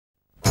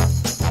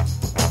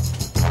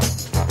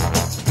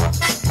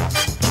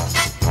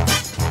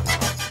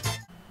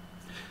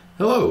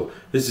Hello,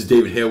 this is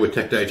David Hale with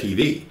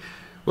TechDiveTV.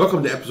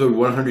 Welcome to episode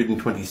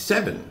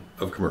 127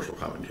 of Commercial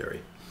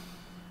Commentary.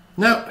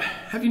 Now,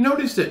 have you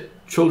noticed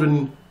that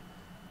children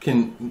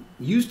can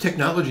use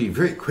technology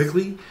very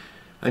quickly?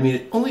 I mean,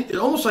 it's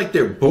almost like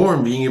they're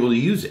born being able to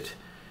use it.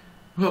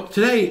 Well,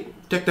 today,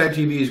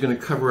 TechDiveTV is going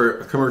to cover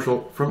a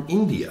commercial from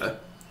India,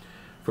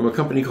 from a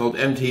company called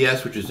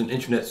MTS, which is an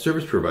internet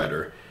service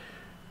provider,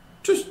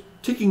 just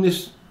taking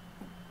this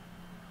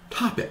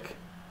topic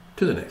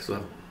to the next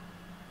level.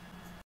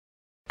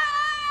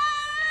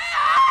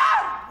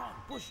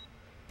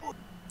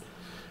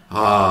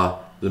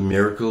 Ah, the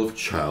miracle of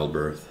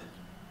childbirth.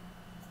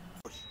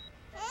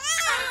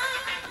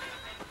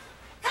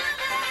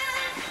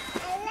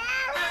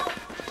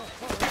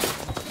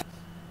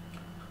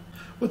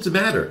 What's the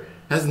matter?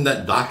 Hasn't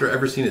that doctor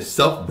ever seen a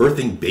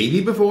self-birthing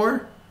baby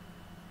before?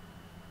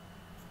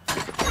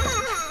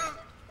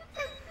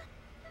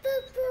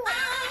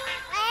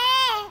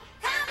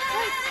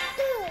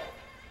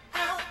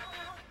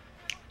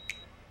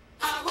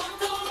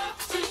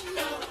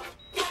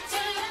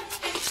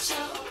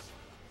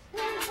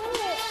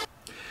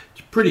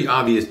 Pretty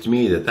obvious to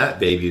me that that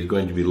baby is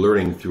going to be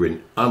learning through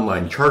an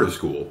online charter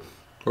school,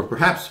 or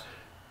perhaps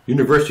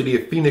University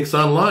of Phoenix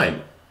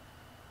Online.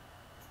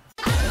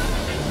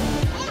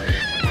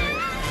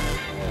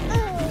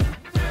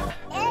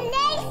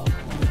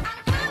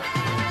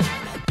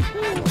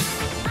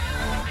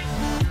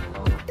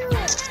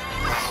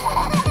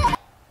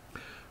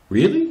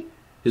 Really?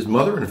 His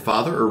mother and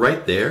father are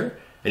right there,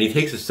 and he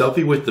takes a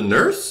selfie with the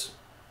nurse?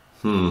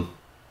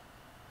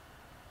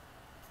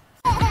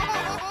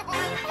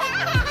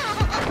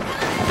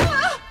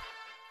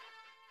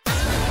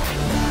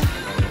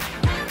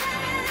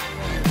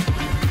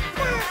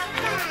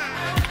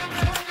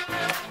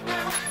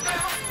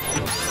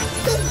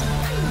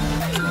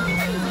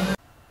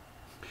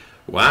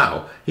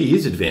 Wow, he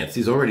is advanced.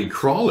 He's already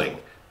crawling.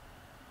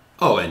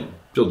 Oh, and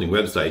building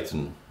websites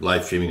and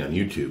live streaming on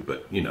YouTube,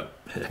 but, you know,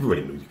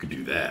 everybody knew you could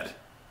do that.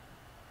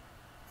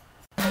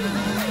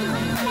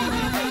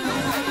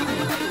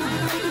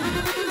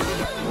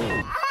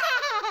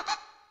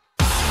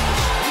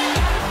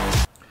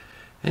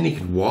 And he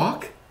can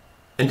walk?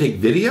 And take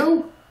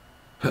video?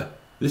 Huh,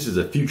 this is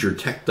a future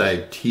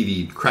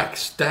TechDiveTV crack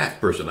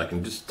staff person, I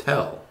can just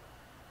tell.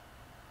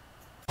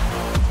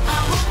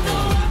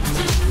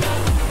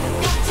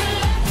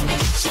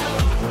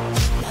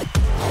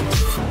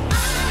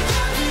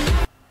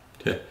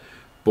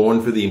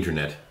 Born for the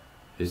internet.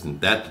 Isn't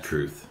that the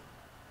truth?